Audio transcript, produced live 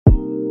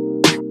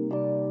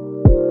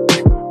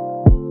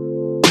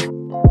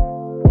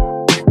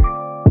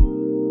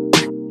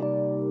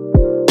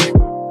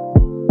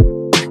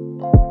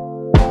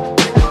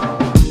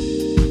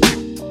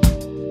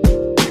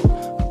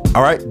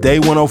All right, day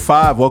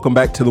 105. Welcome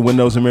back to the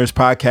Windows and Mirrors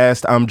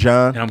podcast. I'm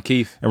John. And I'm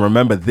Keith. And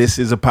remember, this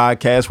is a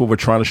podcast where we're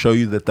trying to show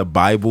you that the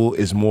Bible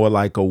is more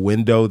like a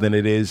window than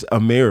it is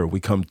a mirror. We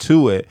come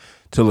to it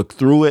to look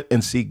through it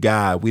and see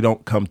God. We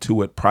don't come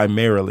to it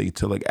primarily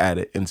to look at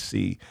it and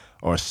see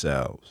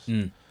ourselves.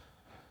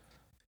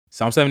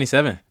 Psalm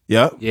 77.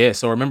 Yep. Yeah,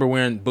 so remember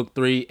we're in book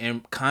 3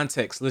 and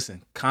context.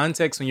 Listen,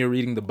 context when you're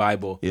reading the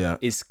Bible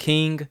is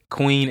king,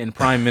 queen, and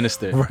prime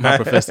minister, my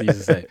professor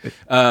used to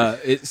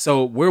say.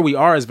 So where we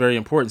are is very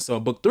important. So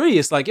in book 3,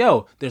 it's like,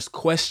 there's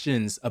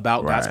questions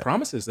about God's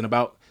promises and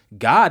about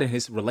God and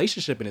his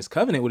relationship and his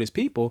covenant with his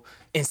people.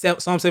 And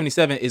Psalm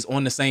 77 is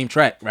on the same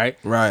track, right?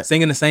 Right.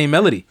 Singing the same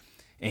melody.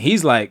 And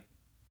he's like,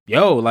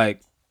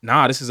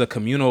 nah, this is a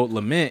communal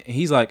lament. And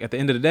he's like, at the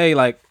end of the day,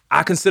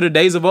 I consider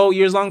days of old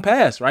years long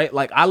past, right?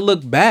 Like I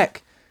look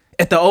back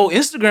at the old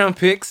Instagram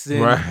pics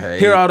and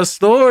hear all the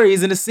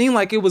stories, and it seemed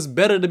like it was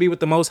better to be with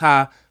the Most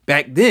High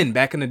back then,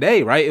 back in the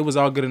day, right? It was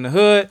all good in the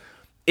hood.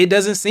 It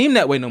doesn't seem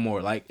that way no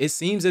more. Like it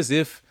seems as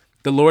if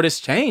the Lord has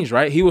changed,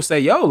 right? He will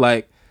say,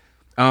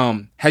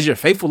 has your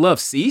faithful love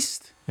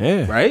ceased?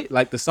 Yeah. Right?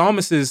 Like the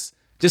psalmist is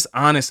just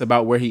honest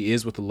about where he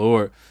is with the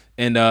Lord.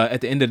 And at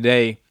the end of the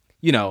day,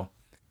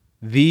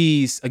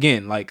 these,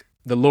 again,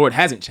 the Lord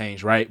hasn't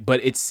changed, right?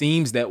 But it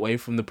seems that way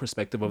from the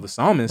perspective of the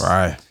psalmist.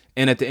 Right.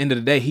 And at the end of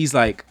the day, he's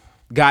like,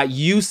 God,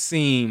 you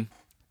seem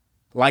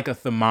like a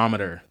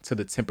thermometer to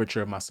the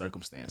temperature of my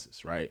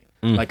circumstances, right?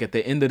 Like at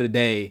the end of the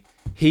day,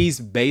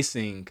 he's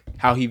basing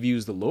how he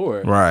views the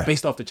Lord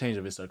based off the change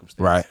of his circumstances.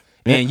 Right.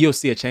 And you'll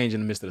see a change in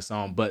the midst of the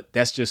psalm, but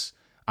that's just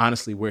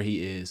honestly where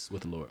he is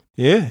with the Lord.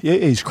 Yeah.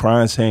 He's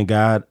crying, saying,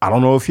 God, I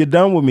don't know if you're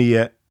done with me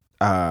yet.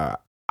 I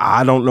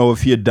don't know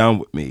if you're done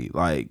with me.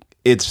 Like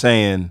it's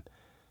saying,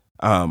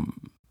 God,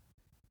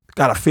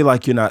 I feel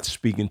like you're not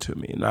speaking to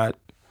me. Not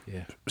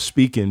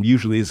speaking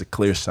usually is a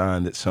clear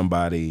sign that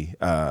somebody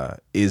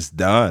is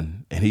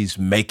done, and he's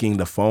making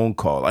the phone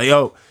call. Like,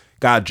 yo,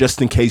 God,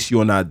 just in case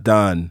you're not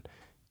done,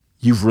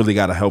 you've really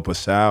got to help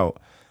us out.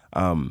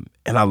 And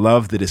I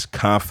love that his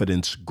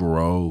confidence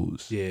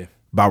grows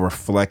by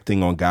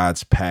reflecting on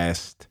God's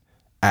past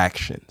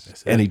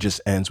actions. And he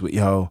just ends with,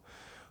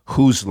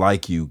 who's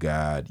like you,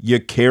 God? Your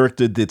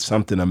character did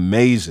something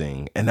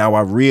amazing. And now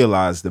I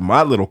realize that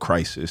my little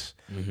crisis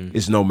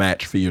is no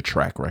match for your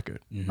track record,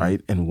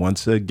 right? And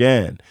once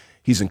again,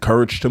 he's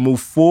encouraged to move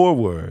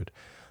forward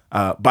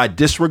by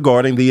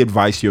disregarding the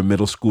advice your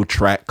middle school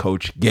track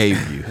coach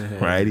gave you,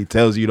 right? He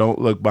tells you don't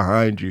look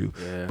behind you,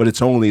 but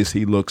it's only as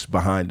he looks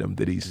behind him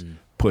that he's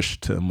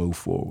pushed to move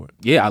forward.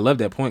 Yeah, I love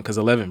that point because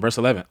verse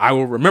 11, I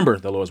will remember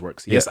the Lord's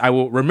works. Yes, I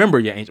will remember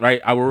your angel, right?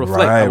 I will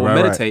reflect, I will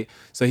meditate.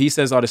 So he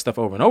says all this stuff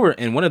over and over.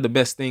 And one of the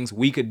best things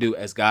we could do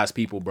as God's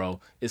people, bro,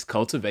 is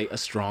cultivate a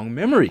strong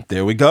memory.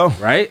 There we go.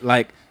 Right?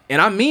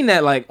 And I mean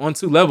that on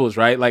two levels,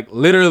 right?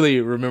 Literally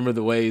remember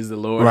the ways the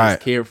Lord has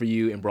cared for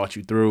you and brought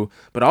you through,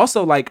 but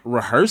also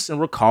rehearse and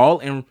recall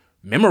and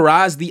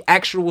memorize the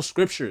actual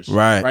scriptures,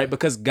 right?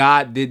 Because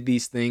God did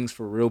these things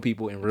for real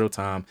people in real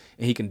time,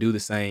 and he can do the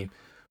same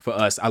for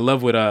us. I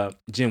love what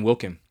Jen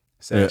Wilkin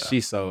says.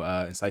 She's so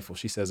insightful.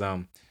 She says,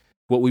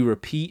 what we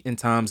repeat in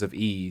times of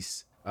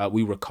ease,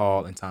 we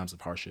recall in times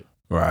of hardship.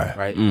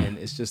 Right. And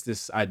it's just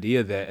this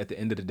idea that at the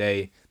end of the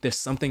day, there's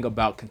something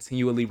about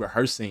continually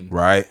rehearsing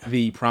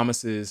the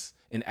promises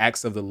and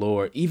acts of the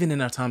Lord, even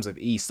in our times of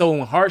ease. So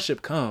when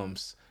hardship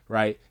comes,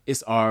 right,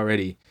 it's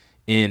already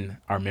in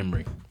our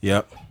memory.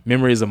 Yep.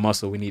 Memory is a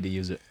muscle. We need to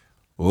use it.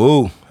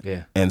 Ooh.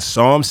 Yeah. And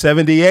Psalm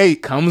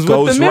 78 goes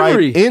with the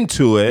memory. Right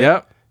into it.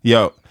 Yep.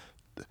 Yo,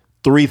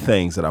 3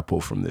 things that I pull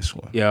from this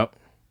one. Yep.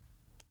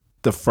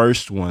 The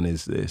first one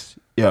is this.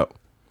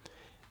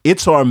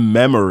 It's our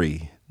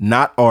memory,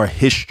 not our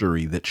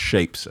history, that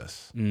shapes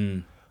us.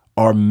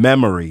 Our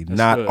memory,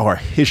 not our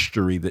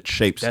history, that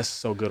shapes us. That's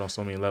so good on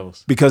so many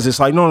levels. Because it's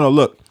like, no,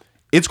 look,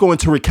 it's going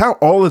to recount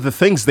all of the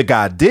things that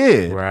God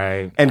did.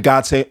 Right. And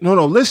God saying, no,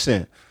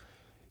 listen,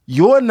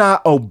 you're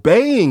not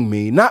obeying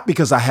me, not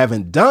because I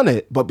haven't done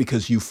it, but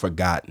because you've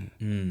forgotten.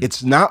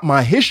 It's not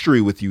my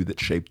history with you that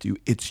shaped you.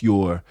 It's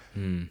your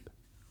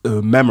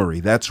memory.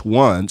 That's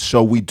one.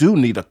 So we do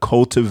need to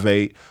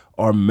cultivate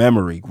our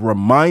memory,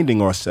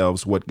 reminding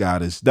ourselves what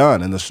God has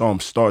done. And the psalm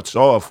starts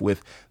off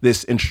with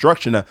this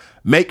instruction to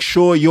make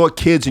sure your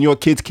kids and your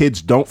kids'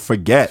 kids don't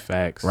forget.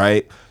 Facts.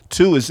 Right?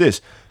 2 is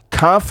this.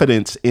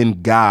 Confidence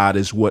in God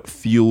is what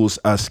fuels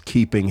us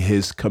keeping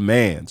his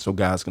commands. So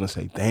God's going to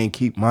say, they ain't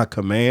keep my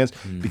commands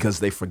because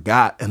they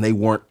forgot and they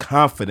weren't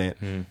confident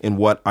in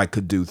what I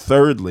could do.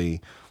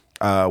 Thirdly,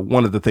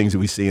 one of the things that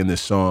we see in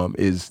this psalm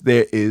is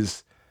there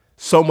is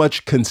so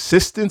much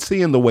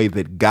consistency in the way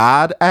that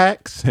God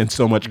acts and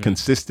so much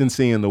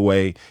consistency in the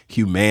way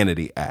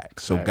humanity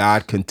acts. So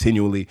God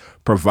continually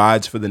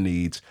provides for the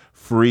needs,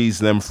 frees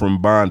them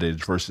from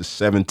bondage, verses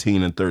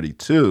 17 and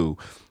 32.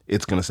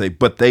 It's going to say,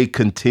 but they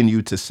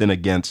continue to sin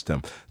against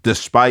him.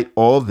 Despite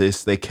all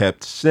this, they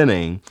kept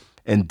sinning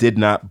and did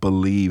not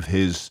believe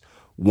his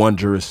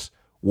wondrous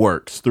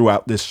works.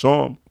 Throughout this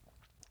psalm,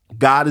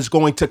 God is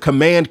going to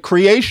command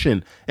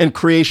creation and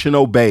creation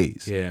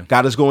obeys. Yeah.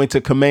 God is going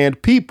to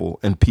command people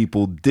and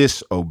people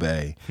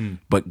disobey.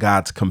 But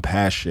God's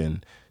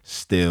compassion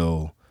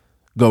still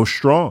goes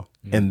strong.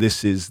 And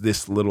this is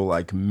this little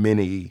like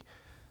mini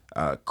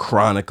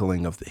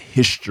chronicling of the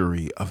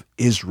history of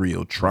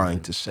Israel trying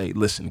to say,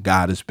 listen,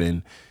 God has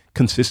been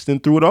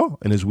consistent through it all.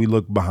 And as we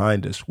look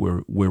behind us,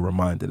 we're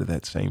reminded of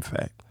that same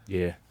fact.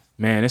 Yeah.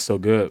 Man, it's so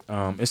good.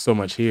 It's so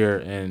much here.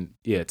 And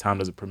yeah, time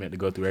doesn't permit to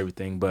go through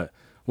everything. But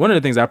one of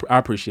the things I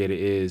appreciate it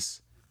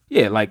is,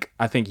 yeah, like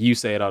I think you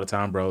say it all the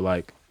time, bro.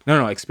 Like,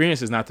 no,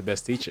 experience is not the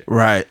best teacher.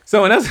 Right.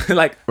 So and that's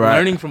like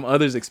learning from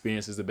others'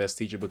 experience is the best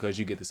teacher because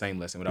you get the same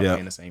lesson without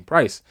paying the same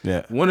price.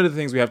 Yeah. One of the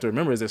things we have to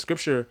remember is that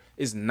scripture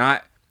is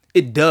not,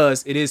 it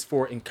is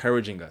for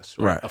encouraging us.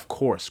 Right. Of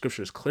course,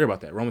 scripture is clear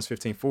about that. Romans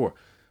 15:4.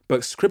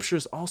 But scripture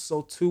is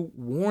also to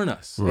warn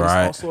us.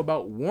 Right. It's also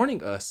about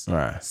warning us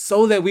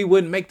so that we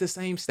wouldn't make the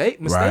same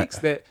mistakes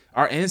that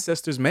our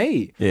ancestors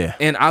made. Yeah.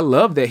 And I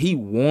love that he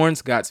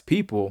warns God's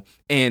people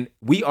and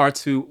we are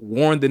to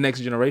warn the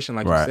next generation,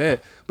 like you said.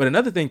 But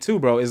another thing too,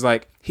 bro, is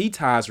like he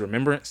ties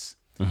remembrance,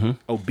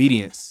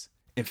 obedience,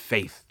 and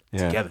faith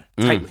together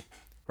tightly,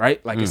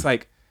 right? Like it's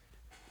like,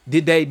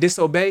 did they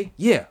disobey?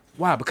 Yeah.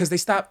 Why? Because they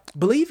stopped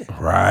believing.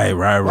 Right.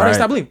 Why they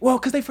stopped believing? Well,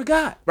 because they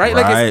forgot, right?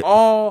 Like it's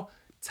all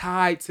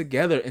tied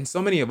together, and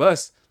so many of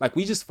us, like,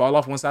 we just fall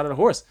off one side of the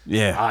horse.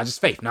 Yeah.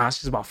 Just faith. Nah, it's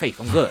just about faith.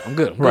 I'm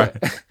good. Right.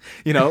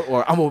 You know,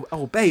 or I'm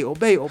obey.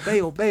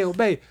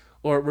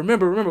 Or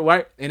remember,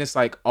 right? And it's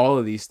like all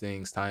of these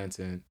things tie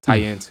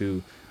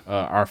into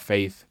our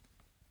faith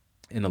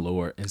in the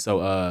Lord. And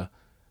so,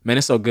 man,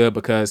 it's so good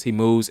because he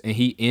moves and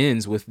he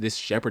ends with this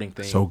shepherding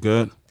theme. So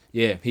good.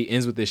 Yeah, he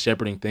ends with this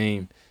shepherding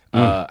theme.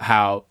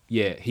 How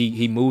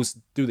he moves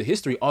through the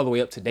history all the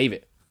way up to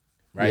David,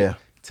 right? Yeah.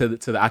 To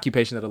the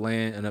occupation of the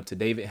land and up to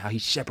David, how he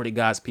shepherded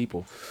God's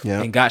people, and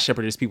Yeah. God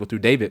shepherded his people through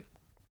David,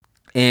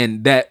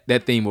 and that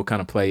theme will kind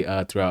of play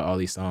throughout all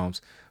these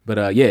psalms.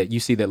 But you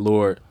see that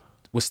Lord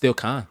was still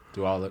kind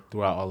throughout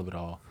all of it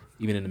all,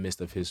 even in the midst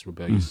of his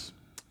rebellious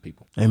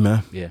people.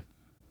 Amen. Yeah.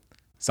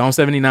 Psalm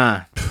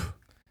 79.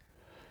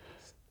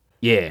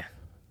 Yeah,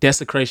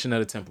 desecration of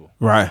the temple,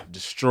 Right.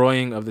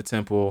 destroying of the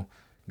temple.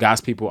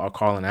 God's people are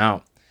calling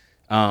out.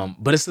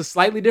 But it's a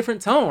slightly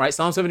different tone, right?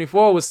 Psalm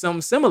 74 was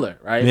something similar,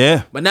 right?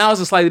 Yeah. But now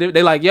it's a slightly different.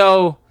 They're like,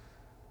 yo,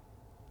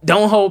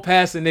 don't hold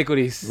past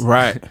iniquities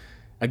Right.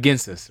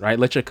 against us, right?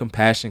 Let your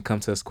compassion come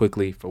to us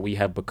quickly, for we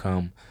have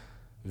become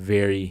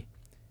very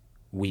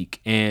weak.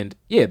 And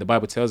yeah, the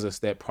Bible tells us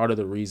that part of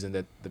the reason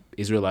that the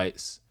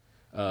Israelites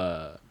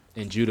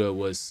in Judah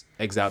was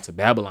exiled to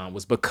Babylon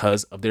was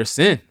because of their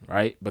sin,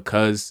 right?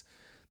 Because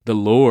the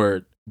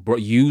Lord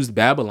used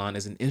Babylon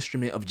as an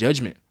instrument of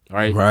judgment,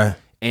 right? Right.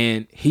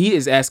 And he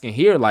is asking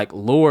here, like,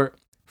 Lord,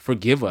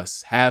 forgive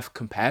us, have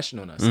compassion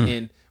on us.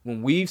 And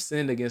when we've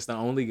sinned against a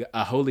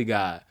holy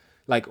God,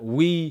 like,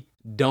 we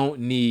don't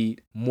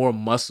need more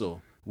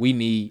muscle. We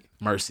need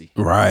mercy.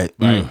 Right.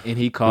 And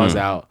he calls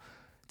out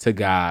to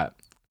God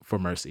for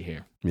mercy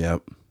here.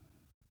 Yep.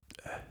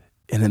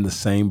 And in the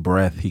same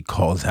breath, he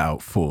calls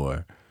out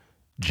for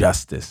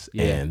justice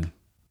and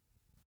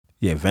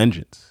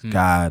vengeance.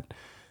 God,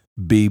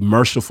 be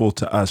merciful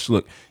to us.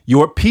 Look,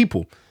 your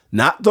people,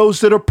 not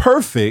those that are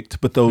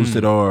perfect, but those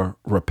that are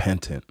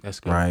repentant. That's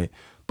good. Right?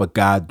 But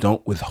God,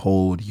 don't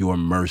withhold your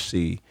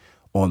mercy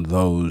on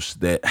those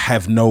that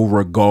have no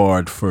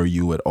regard for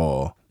you at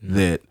all.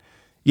 That,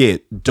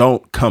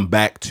 don't come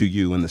back to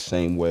you in the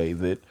same way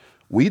that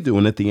we do.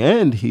 And at the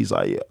end, he's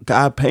like,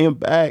 God, pay him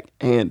back,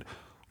 and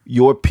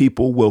your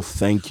people will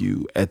thank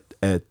you at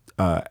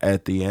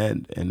the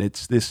end. And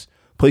it's this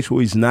place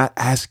where he's not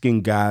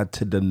asking God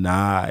to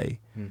deny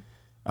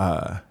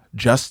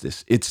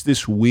justice. It's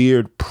this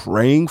weird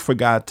praying for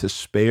God to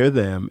spare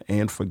them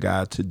and for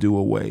God to do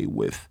away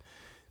with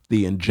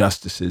the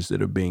injustices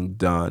that are being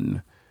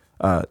done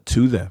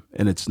to them.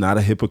 And it's not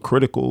a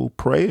hypocritical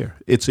prayer.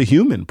 It's a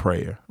human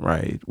prayer,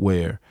 right?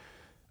 Where,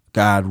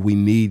 God, we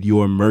need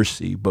your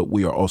mercy, but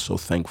we are also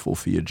thankful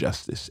for your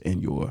justice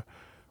and your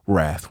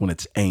wrath when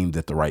it's aimed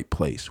at the right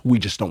place. We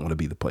just don't want to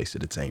be the place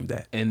that it's aimed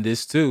at. And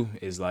this too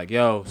is like,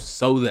 yo,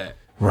 so that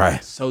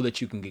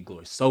you can get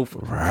glory,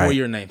 for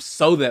your name,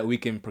 so that we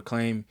can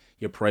proclaim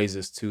your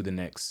praises to the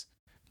next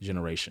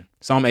generation.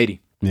 Psalm 80.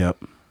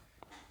 Yep.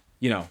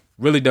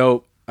 Really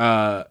dope.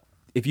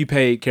 If you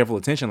pay careful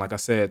attention, like I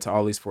said, to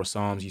all these 4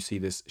 psalms, you see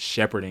this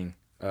shepherding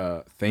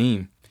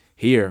theme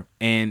here.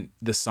 And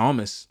the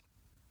psalmist,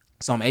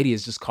 Psalm 80,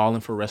 is just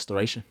calling for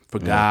restoration, for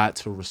God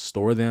to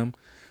restore them,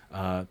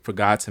 for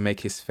God to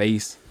make his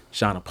face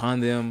shine upon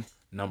them.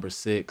 Number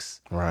 6.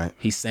 Right.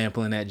 He's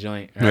sampling that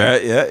joint.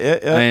 Right? Yeah.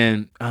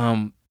 And,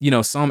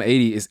 Psalm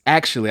 80 is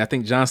actually, I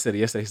think John said it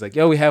yesterday, he's like,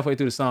 yo, we halfway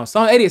through the Psalm.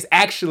 Psalm 80 is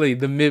actually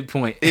the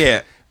midpoint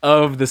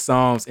of the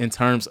Psalms in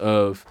terms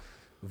of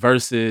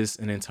verses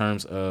and in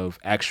terms of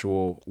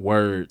actual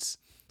words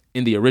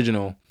in the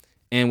original.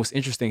 And what's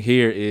interesting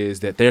here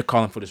is that they're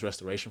calling for this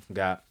restoration from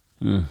God.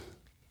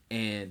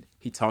 And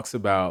he talks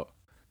about,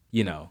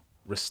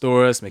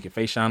 restore us, make your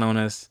face shine on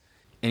us.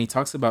 And he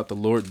talks about the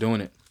Lord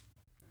doing it.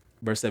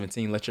 verse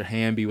 17, let your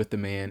hand be with the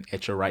man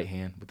at your right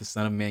hand, with the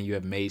Son of Man you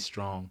have made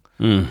strong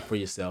for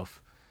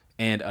yourself.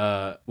 And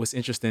what's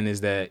interesting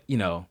is that,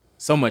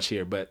 so much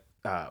here, but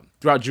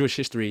throughout Jewish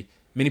history,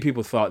 many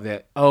people thought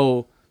that,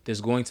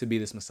 there's going to be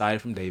this Messiah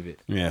from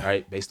David,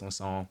 right? Based on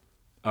Psalm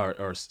or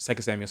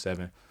 2 Samuel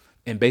 7.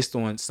 And based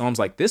on Psalms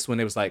like this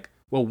one, it was like,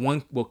 well,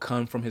 one will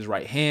come from his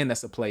right hand.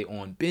 That's a play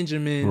on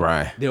Benjamin.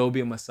 Right. There will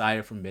be a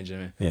Messiah from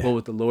Benjamin. Yeah. But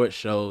what the Lord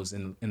shows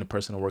in the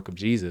personal work of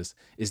Jesus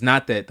is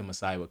not that the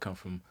Messiah would come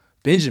from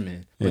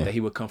Benjamin, but that he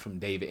would come from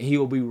David. And he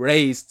will be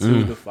raised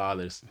to the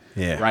Father's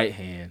right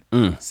hand,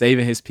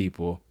 saving his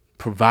people,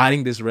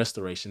 providing this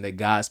restoration that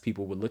God's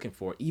people were looking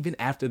for, even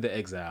after the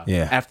exile,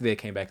 after they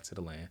came back into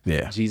the land.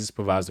 Yeah. Jesus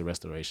provides the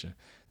restoration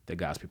that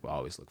God's people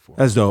always look for.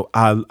 As though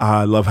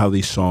I love how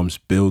these Psalms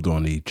build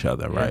on each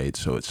other, right?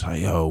 So it's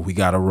like, we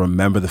got to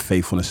remember the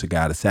faithfulness of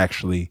God. It's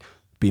actually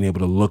being able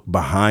to look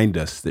behind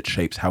us that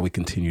shapes how we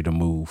continue to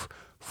move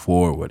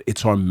forward.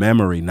 It's our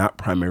memory, not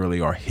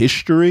primarily our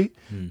history,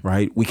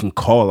 right? We can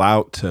call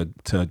out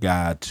to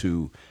God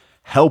to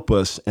help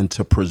us and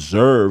to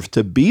preserve,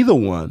 to be the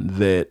one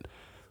that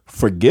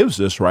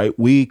forgives us, right?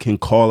 We can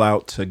call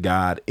out to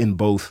God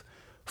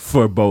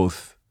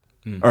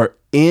or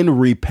in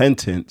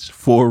repentance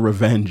for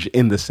revenge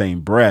in the same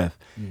breath.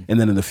 And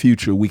then in the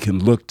future, we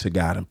can look to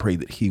God and pray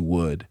that he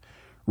would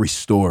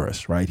restore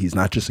us, right? He's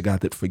not just a God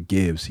that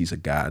forgives. He's a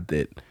God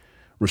that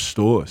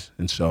restores.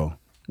 And so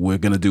we're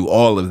going to do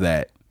all of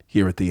that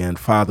here at the end.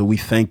 Father, we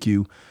thank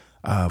you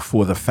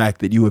for the fact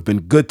that you have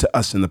been good to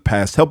us in the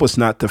past. Help us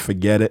not to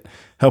forget it.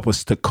 Help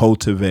us to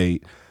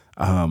cultivate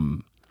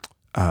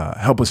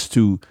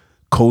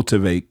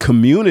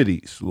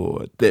communities,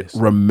 Lord, that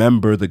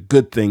remember the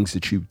good things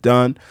that you've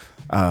done.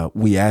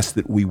 We ask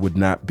that we would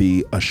not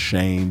be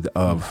ashamed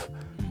of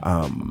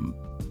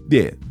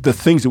the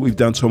things that we've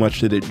done so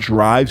much that it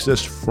drives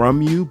us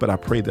from you. But I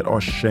pray that our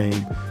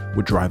shame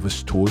would drive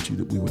us towards you,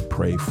 that we would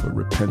pray for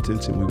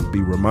repentance, and we would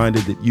be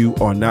reminded that you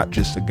are not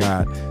just a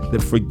God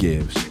that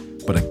forgives,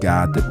 but a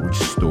God that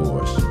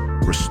restores.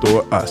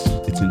 Restore us.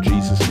 It's in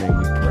Jesus' name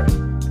we pray.